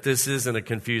 that this isn't a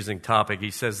confusing topic.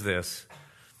 He says this: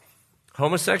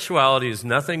 homosexuality is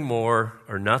nothing more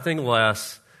or nothing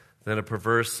less than a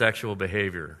perverse sexual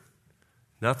behavior.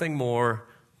 Nothing more,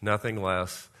 nothing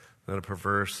less than a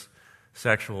perverse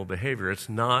sexual behavior. It's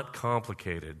not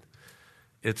complicated.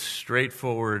 It's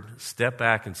straightforward. Step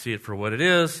back and see it for what it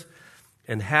is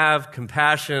and have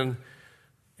compassion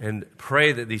and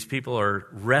pray that these people are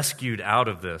rescued out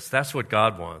of this. That's what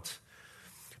God wants.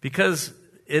 Because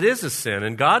it is a sin,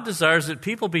 and God desires that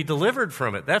people be delivered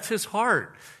from it. That's His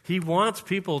heart. He wants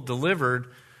people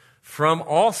delivered from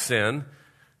all sin,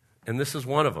 and this is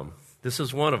one of them. This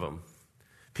is one of them.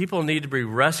 People need to be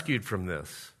rescued from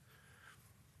this.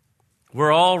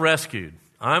 We're all rescued.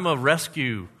 I'm a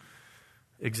rescue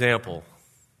example.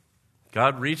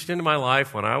 God reached into my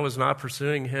life when I was not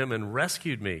pursuing him and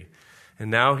rescued me. And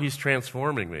now he's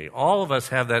transforming me. All of us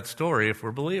have that story if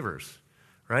we're believers,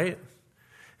 right?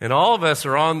 And all of us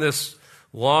are on this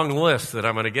long list that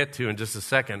I'm going to get to in just a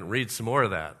second and read some more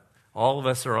of that. All of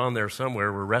us are on there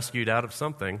somewhere. We're rescued out of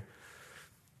something.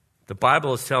 The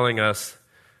Bible is telling us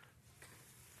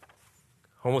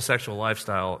homosexual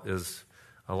lifestyle is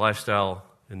a lifestyle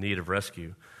in need of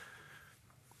rescue.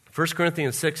 1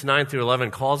 Corinthians 6, 9 through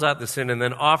 11 calls out the sin and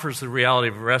then offers the reality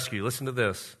of rescue. Listen to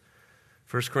this.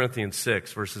 1 Corinthians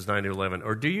 6, verses 9 to 11.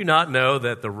 Or do you not know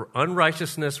that the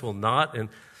unrighteous will not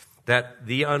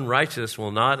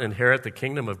inherit the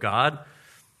kingdom of God?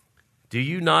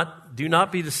 Do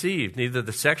not be deceived. Neither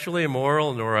the sexually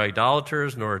immoral, nor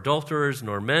idolaters, nor adulterers,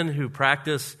 nor men who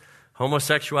practice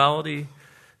homosexuality,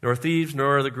 nor thieves,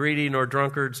 nor the greedy, nor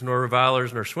drunkards, nor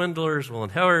revilers, nor swindlers will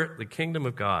inherit the kingdom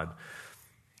of God.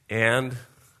 And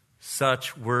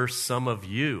such were some of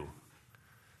you.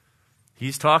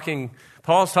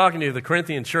 Paul's talking to the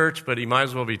Corinthian church, but he might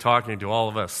as well be talking to all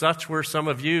of us. Such were some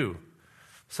of you.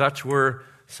 Such were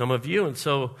some of you. And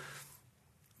so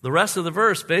the rest of the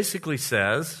verse basically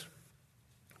says,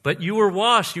 but you were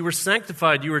washed, you were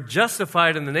sanctified, you were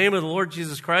justified in the name of the Lord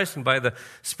Jesus Christ and by the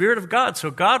Spirit of God. So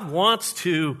God wants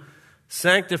to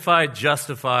sanctify,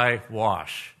 justify,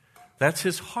 wash. That's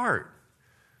his heart.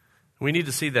 We need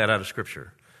to see that out of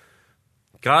Scripture.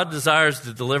 God desires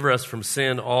to deliver us from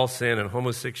sin, all sin, and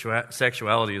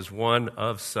homosexuality is one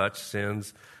of such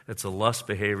sins. It's a lust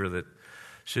behavior that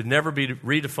should never be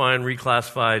redefined,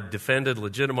 reclassified, defended,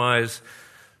 legitimized,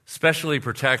 specially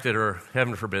protected, or,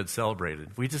 heaven forbid,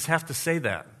 celebrated. We just have to say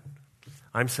that.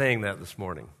 I'm saying that this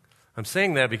morning. I'm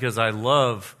saying that because I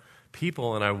love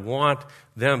people and I want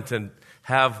them to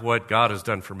have what God has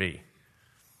done for me.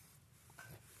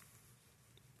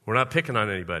 We're not picking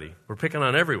on anybody. We're picking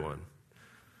on everyone.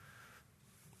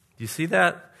 Do you see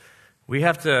that? We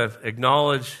have to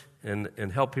acknowledge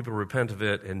and help people repent of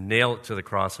it and nail it to the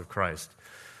cross of Christ.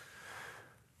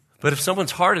 But if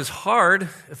someone's heart is hard,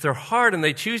 if they're hard and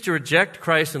they choose to reject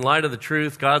Christ in light of the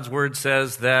truth, God's word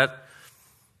says that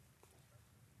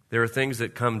there are things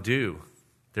that come due.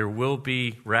 There will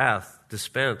be wrath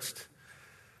dispensed.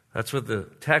 That's what the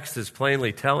text is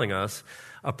plainly telling us.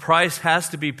 A price has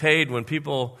to be paid when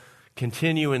people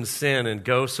continue in sin and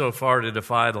go so far to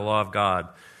defy the law of God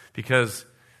because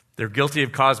they're guilty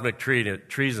of cosmic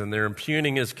treason. They're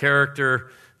impugning his character.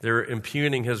 They're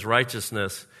impugning his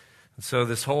righteousness. And so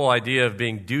this whole idea of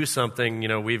being do something,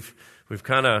 we've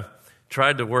kind of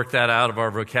tried to work that out of our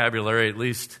vocabulary, at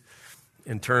least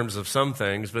in terms of some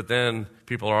things, but then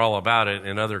people are all about it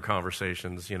in other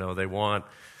conversations. They want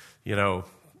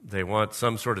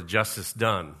some sort of justice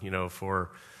done,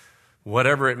 for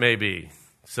whatever it may be.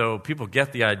 So people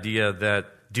get the idea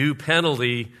that due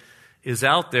penalty is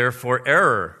out there for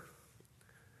error.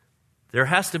 There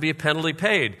has to be a penalty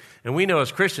paid. And we know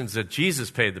as Christians that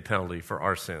Jesus paid the penalty for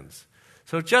our sins.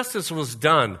 So justice was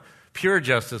done. Pure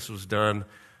justice was done.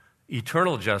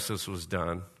 Eternal justice was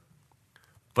done.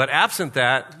 But absent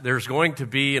that, there's going to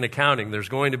be an accounting. There's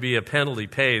going to be a penalty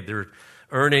paid. They're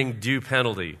earning due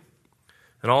penalty.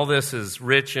 And all this is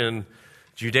rich in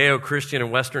Judeo-Christian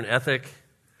and Western ethic.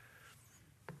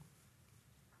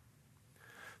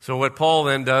 So what Paul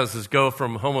then does is go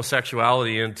from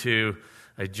homosexuality into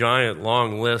a giant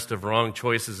long list of wrong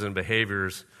choices and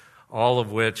behaviors, all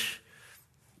of which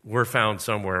we're found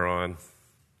somewhere on.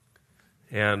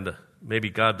 And maybe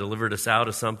God delivered us out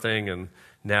of something, and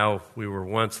now we were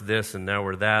once this and now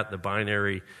we're that, the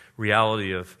binary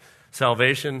reality of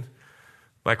salvation.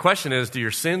 My question is, do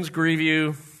your sins grieve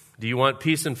you? Do you want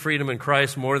peace and freedom in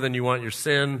Christ more than you want your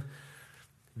sin?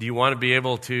 Do you want to be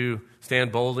able to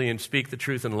stand boldly and speak the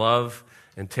truth in love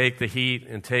and take the heat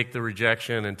and take the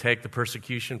rejection and take the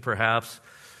persecution perhaps?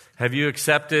 Have you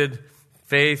accepted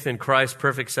faith in Christ's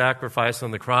perfect sacrifice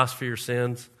on the cross for your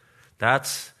sins?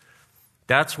 That's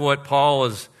what Paul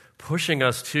is pushing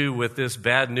us to with this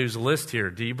bad news list here.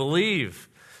 Do you believe?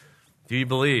 Do you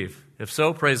believe? If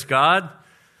so, praise God.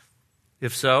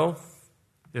 If so,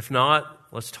 if not,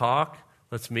 let's talk.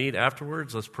 Let's meet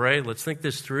afterwards. Let's pray. Let's think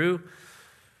this through.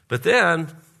 But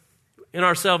then, in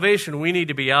our salvation, we need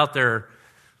to be out there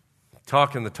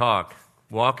talking the talk,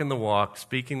 walking the walk,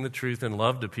 speaking the truth in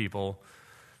love to people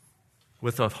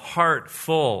with a heart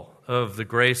full of the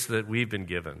grace that we've been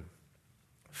given.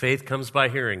 Faith comes by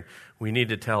hearing. We need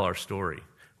to tell our story.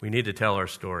 We need to tell our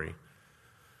story.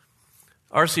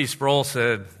 R.C. Sproul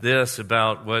said this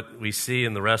about what we see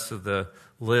in the rest of the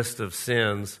list of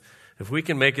sins. If we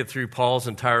can make it through Paul's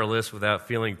entire list without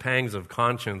feeling pangs of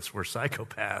conscience, we're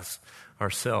psychopaths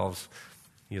ourselves.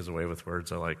 He has a way with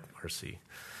words. I like R.C.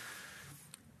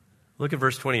 Look at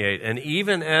verse 28. And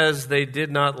even as they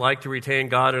did not like to retain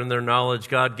God in their knowledge,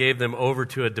 God gave them over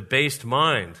to a debased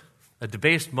mind. A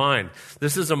debased mind.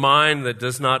 This is a mind that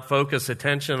does not focus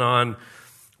attention on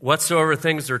whatsoever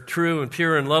things are true and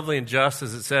pure and lovely and just,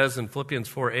 as it says in Philippians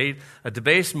 4:8. A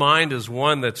debased mind is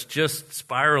one that's just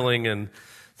spiraling and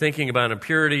thinking about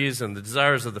impurities and the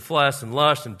desires of the flesh and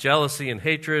lust and jealousy and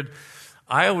hatred.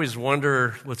 I always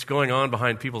wonder what's going on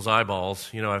behind people's eyeballs.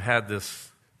 I've had this.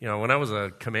 When I was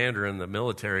a commander in the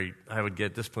military, I would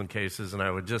get discipline cases, and I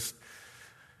would just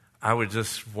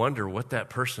wonder what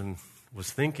that person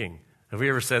was thinking. Have we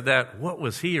ever said that? What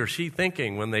was he or she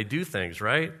thinking when they do things,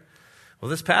 right? Well,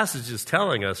 this passage is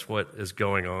telling us what is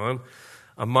going on.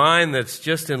 A mind that's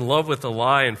just in love with the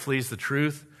lie and flees the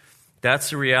truth. That's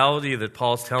the reality that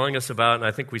Paul's telling us about, and I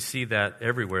think we see that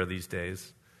everywhere these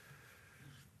days.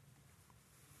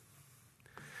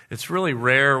 It's really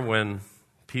rare when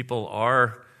people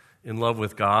are in love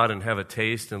with God and have a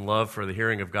taste and love for the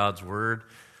hearing of God's word.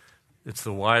 It's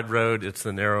the wide road, it's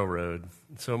the narrow road.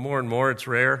 So more and more it's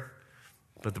rare,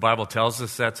 but the Bible tells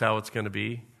us that's how it's going to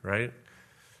be, right?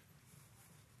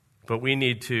 But we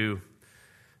need to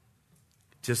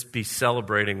just be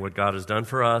celebrating what God has done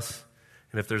for us.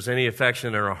 And if there's any affection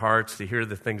in our hearts to hear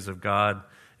the things of God,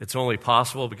 it's only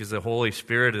possible because the Holy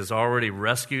Spirit has already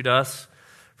rescued us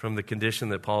from the condition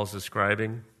that Paul is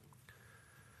describing.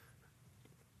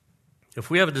 If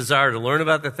we have a desire to learn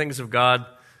about the things of God,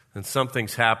 then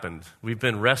something's happened. We've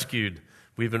been rescued.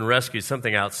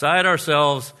 Something outside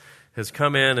ourselves has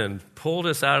come in and pulled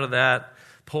us out of that,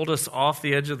 pulled us off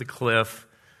the edge of the cliff,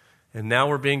 and now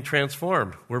we're being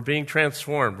transformed. We're being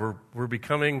transformed. We're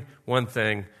becoming one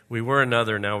thing. We were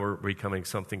another. Now we're becoming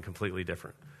something completely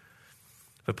different.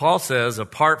 But Paul says,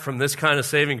 apart from this kind of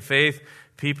saving faith,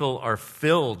 people are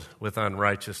filled with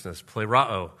unrighteousness.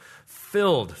 Plerao.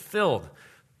 Filled.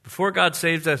 Before God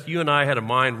saved us, you and I had a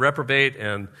mind reprobate,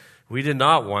 and we did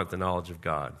not want the knowledge of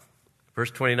God. Verse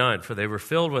 29, for they were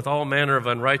filled with all manner of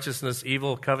unrighteousness,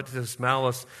 evil, covetousness,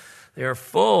 malice. They are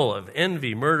full of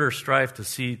envy, murder, strife,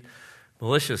 deceit,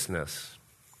 maliciousness.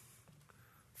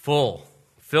 Filled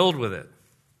with it.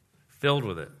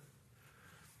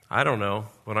 I don't know.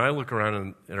 When I look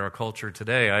around in our culture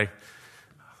today,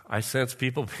 I sense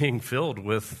people being filled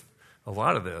with a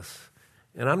lot of this.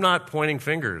 And I'm not pointing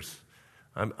fingers.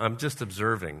 I'm just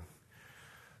observing.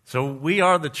 So we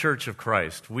are the church of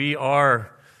Christ. We are,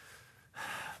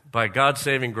 by God's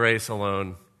saving grace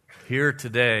alone, here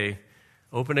today,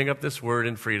 opening up this word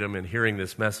in freedom and hearing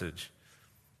this message.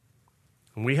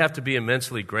 And we have to be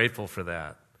immensely grateful for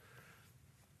that.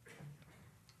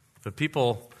 But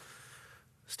people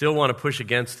still want to push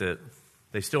against it.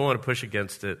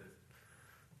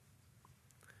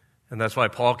 And that's why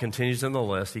Paul continues in the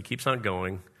list. He keeps on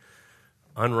going.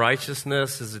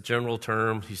 Unrighteousness is a general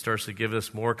term. He starts to give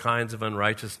us more kinds of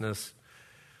unrighteousness.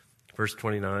 Verse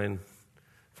 29,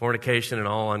 fornication and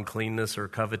all uncleanness or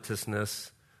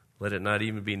covetousness, let it not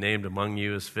even be named among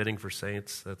you as fitting for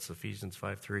saints. That's Ephesians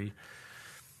 5:3.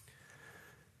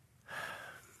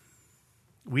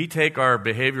 We take our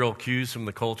behavioral cues from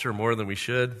the culture more than we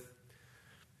should.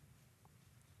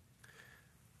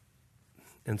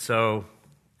 And so,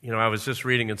 I was just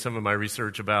reading in some of my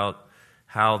research about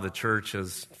how the church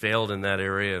has failed in that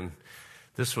area. And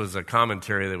this was a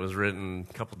commentary that was written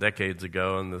a couple decades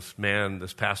ago. And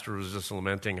this pastor was just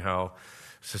lamenting how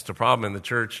it's just a problem in the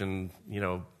church. And,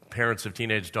 parents of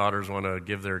teenage daughters want to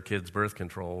give their kids birth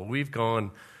control. We've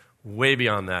gone way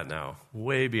beyond that now.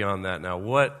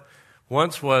 What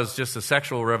once was just a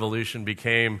sexual revolution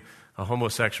became a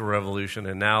homosexual revolution.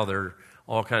 And now there are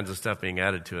all kinds of stuff being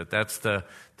added to it. That's the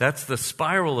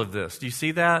spiral of this. Do you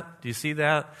see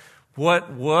that?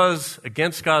 What was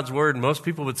against God's word, most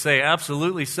people would say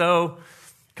absolutely so,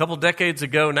 a couple decades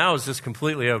ago, now is just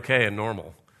completely okay and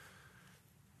normal.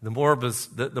 The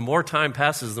more time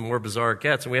passes, the more bizarre it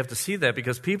gets. And we have to see that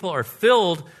because people are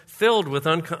filled with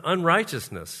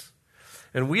unrighteousness.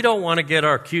 And we don't want to get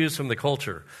our cues from the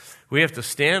culture. We have to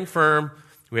stand firm.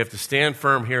 We have to stand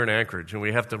firm here in Anchorage. And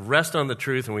we have to rest on the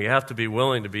truth, and we have to be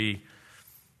willing to be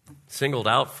singled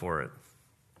out for it.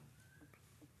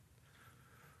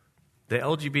 The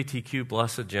LGBTQ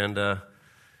plus agenda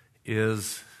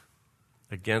is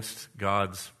against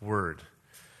God's word.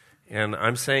 And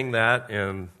I'm saying that,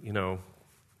 and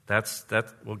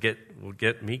that will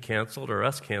get me canceled or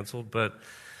us canceled. But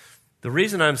the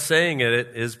reason I'm saying it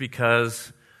is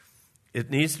because it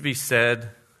needs to be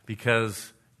said,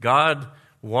 because God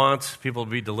wants people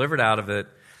to be delivered out of it,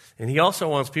 and He also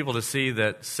wants people to see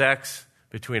that sex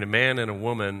between a man and a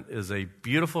woman is a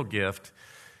beautiful gift.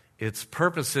 Its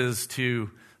purpose is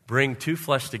to bring two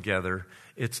flesh together,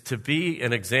 It's to be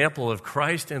an example of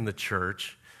Christ in the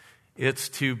church. It's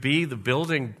to be the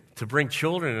building, to bring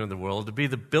children into the world, to be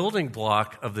the building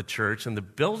block of the church and the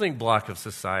building block of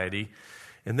society.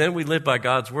 And then we live by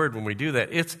God's word when we do that.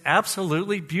 It's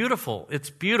absolutely beautiful. It's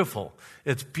beautiful.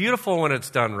 It's beautiful when it's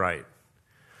done right.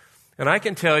 And I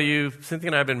can tell you, Cynthia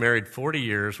and I have been married 40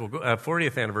 years. We'll go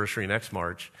 40th anniversary next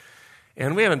March.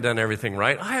 And we haven't done everything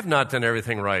right. I have not done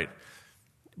everything right.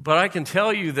 But I can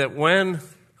tell you that when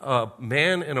a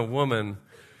man and a woman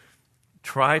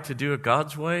try to do it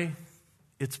God's way,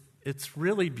 it's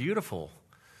really beautiful.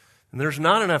 And there's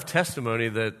not enough testimony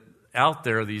that out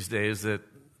there these days that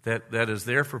is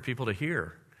there for people to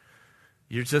hear.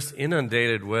 You're just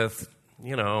inundated with,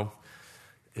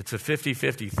 it's a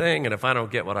 50-50 thing, and if I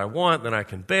don't get what I want, then I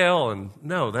can bail. And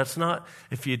no, that's not.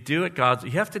 If you do it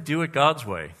you have to do it God's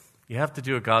way. You have to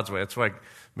do it God's way. That's why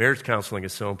marriage counseling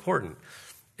is so important.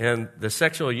 And the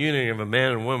sexual union of a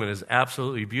man and woman is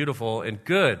absolutely beautiful and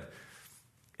good,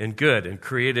 and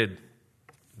created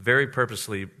very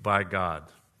purposely by God.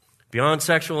 Beyond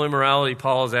sexual immorality,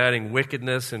 Paul is adding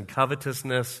wickedness and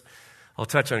covetousness. I'll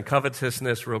touch on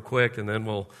covetousness real quick, and then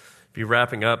we'll be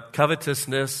wrapping up.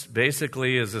 Covetousness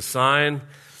basically is a sign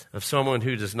of someone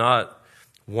who does not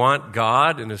want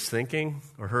God in his thinking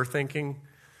or her thinking.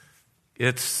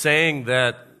 It's saying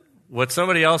that what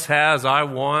somebody else has, I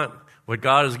want. What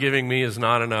God is giving me is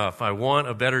not enough. I want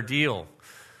a better deal.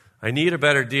 I need a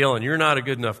better deal, and you're not a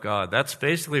good enough God. That's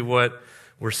basically what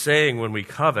we're saying when we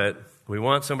covet. We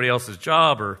want somebody else's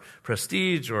job or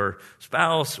prestige or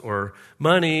spouse or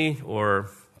money or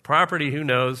property, who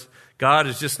knows. God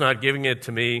is just not giving it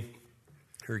to me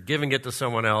or giving it to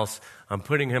someone else. I'm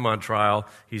putting him on trial.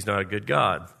 He's not a good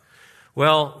God.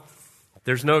 Well,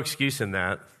 there's no excuse in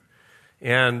that,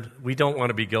 and we don't want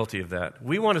to be guilty of that.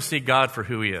 We want to see God for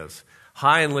who he is,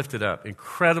 high and lifted up,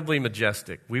 incredibly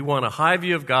majestic. We want a high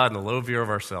view of God and a low view of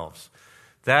ourselves.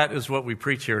 That is what we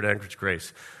preach here at Anchorage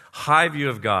Grace. High view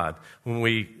of God. When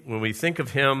we think of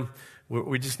him,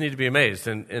 we just need to be amazed.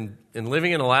 And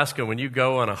living in Alaska, when you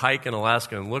go on a hike in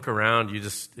Alaska and look around,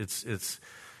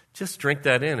 just drink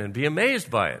that in and be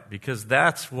amazed by it, because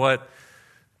that's what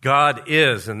God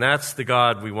is, and that's the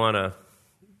God we want to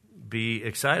be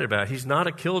excited about. He's not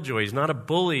a killjoy. He's not a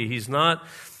bully. He's not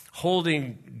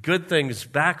holding good things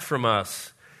back from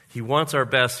us. He wants our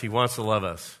best. He wants to love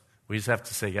us. We just have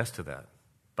to say yes to that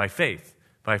by faith.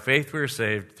 By faith we are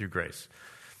saved through grace.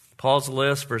 Paul's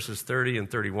list, verses 30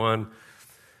 and 31,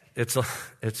 it's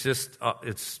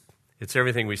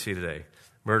everything we see today.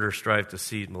 Murder, strife,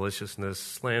 deceit, maliciousness,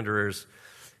 slanderers,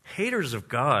 haters of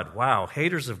God. Wow,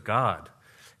 haters of God.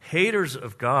 Haters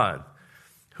of God.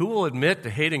 Who will admit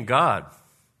to hating God?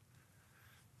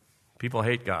 People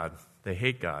hate God. They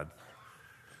hate God.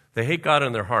 They hate God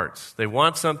in their hearts. They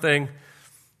want something.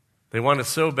 They want it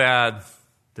so bad,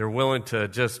 they're willing to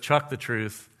just chuck the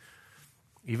truth,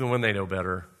 even when they know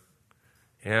better.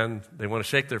 And they want to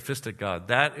shake their fist at God.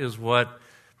 That is what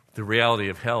the reality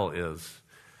of hell is.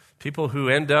 People who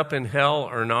end up in hell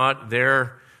are not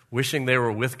there wishing they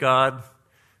were with God.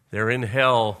 They're in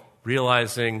hell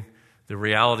realizing the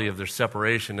reality of their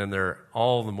separation, and they're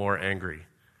all the more angry.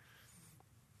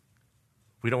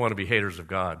 We don't want to be haters of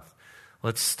God.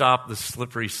 Let's stop the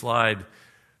slippery slide.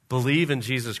 Believe in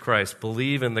Jesus Christ.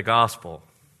 Believe in the gospel.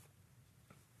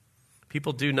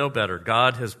 People do know better.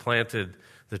 God has planted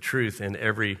the truth in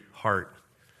every heart.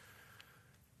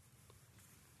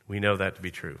 We know that to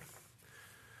be true.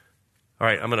 All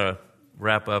right, I'm going to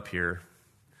wrap up here.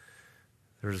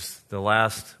 There's the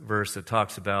last verse that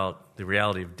talks about the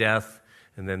reality of death,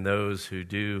 and then those who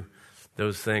do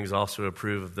those things also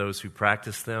approve of those who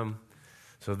practice them.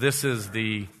 So this is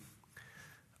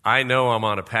I know I'm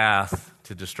on a path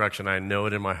to destruction. I know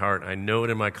it in my heart. I know it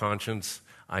in my conscience.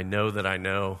 I know that I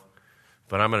know.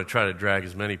 But I'm going to try to drag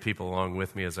as many people along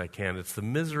with me as I can. It's the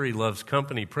misery loves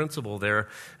company principle there,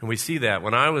 and we see that.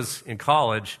 When I was in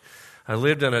college, I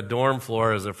lived on a dorm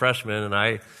floor as a freshman, and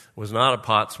I was not a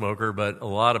pot smoker, but a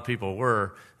lot of people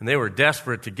were, and they were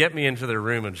desperate to get me into their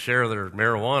room and share their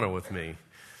marijuana with me.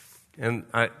 And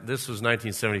this was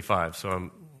 1975, so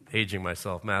I'm aging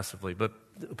myself massively. But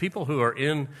people who are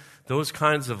in those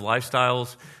kinds of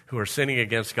lifestyles, who are sinning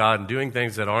against God and doing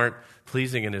things that aren't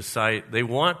pleasing in his sight, they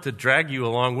want to drag you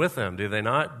along with them, do they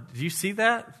not? Do you see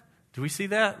that? Do we see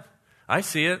that? I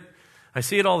see it. I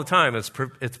see it all the time. It's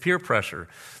peer pressure.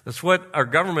 That's what our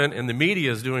government and the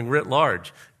media is doing writ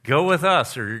large. Go with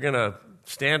us or you're going to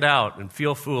stand out and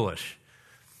feel foolish.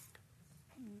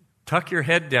 Tuck your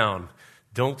head down.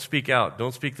 Don't speak out.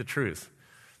 Don't speak the truth.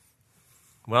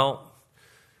 Well,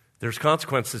 there's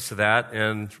consequences to that,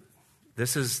 and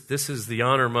this is the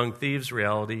honor among thieves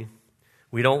reality.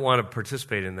 We don't want to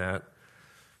participate in that.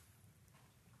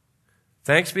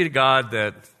 Thanks be to God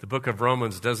that the book of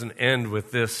Romans doesn't end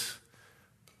with this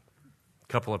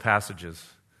couple of passages.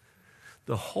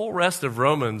 The whole rest of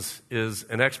Romans is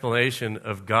an explanation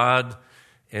of God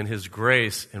and his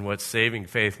grace and what saving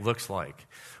faith looks like.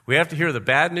 We have to hear the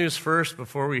bad news first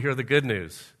before we hear the good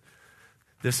news.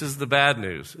 This is the bad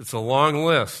news. It's a long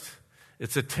list.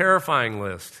 It's a terrifying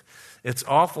list. It's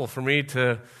awful for me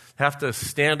to have to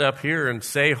stand up here and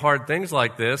say hard things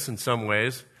like this in some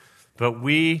ways, but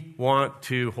we want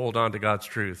to hold on to God's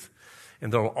truth.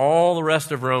 And though all the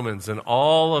rest of Romans and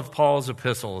all of Paul's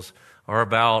epistles are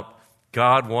about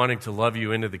God wanting to love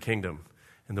you into the kingdom,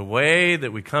 and the way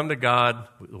that we come to God,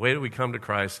 the way that we come to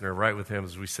Christ and are right with him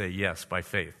is we say yes by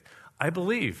faith. I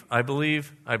believe, I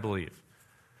believe, I believe.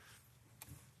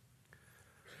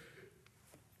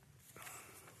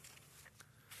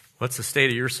 What's the state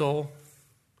of your soul?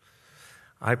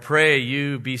 I pray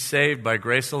you be saved by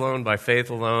grace alone, by faith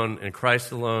alone, in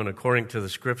Christ alone, according to the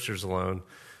Scriptures alone,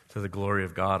 to the glory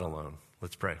of God alone.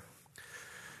 Let's pray.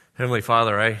 Heavenly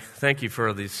Father, I thank you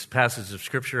for these passages of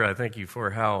Scripture. I thank you for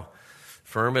how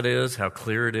firm it is, how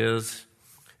clear it is,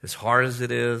 as hard as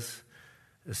it is,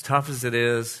 as tough as it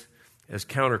is, as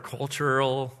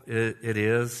countercultural it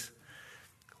is.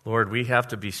 Lord, we have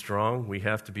to be strong. We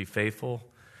have to be faithful.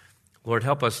 Lord,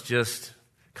 help us just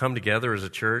come together as a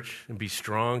church and be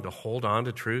strong to hold on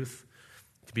to truth,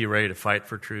 to be ready to fight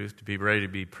for truth, to be ready to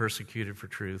be persecuted for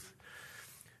truth.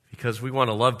 Because we want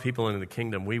to love people into the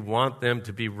kingdom. We want them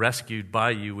to be rescued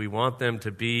by you. We want them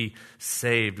to be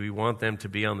saved. We want them to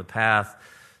be on the path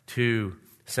to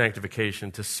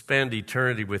sanctification, to spend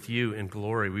eternity with you in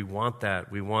glory. We want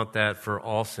that. We want that for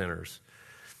all sinners.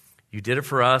 You did it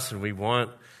for us, and we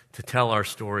want to tell our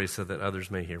story so that others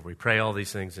may hear. We pray all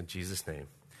these things in Jesus' name.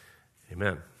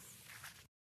 Amen.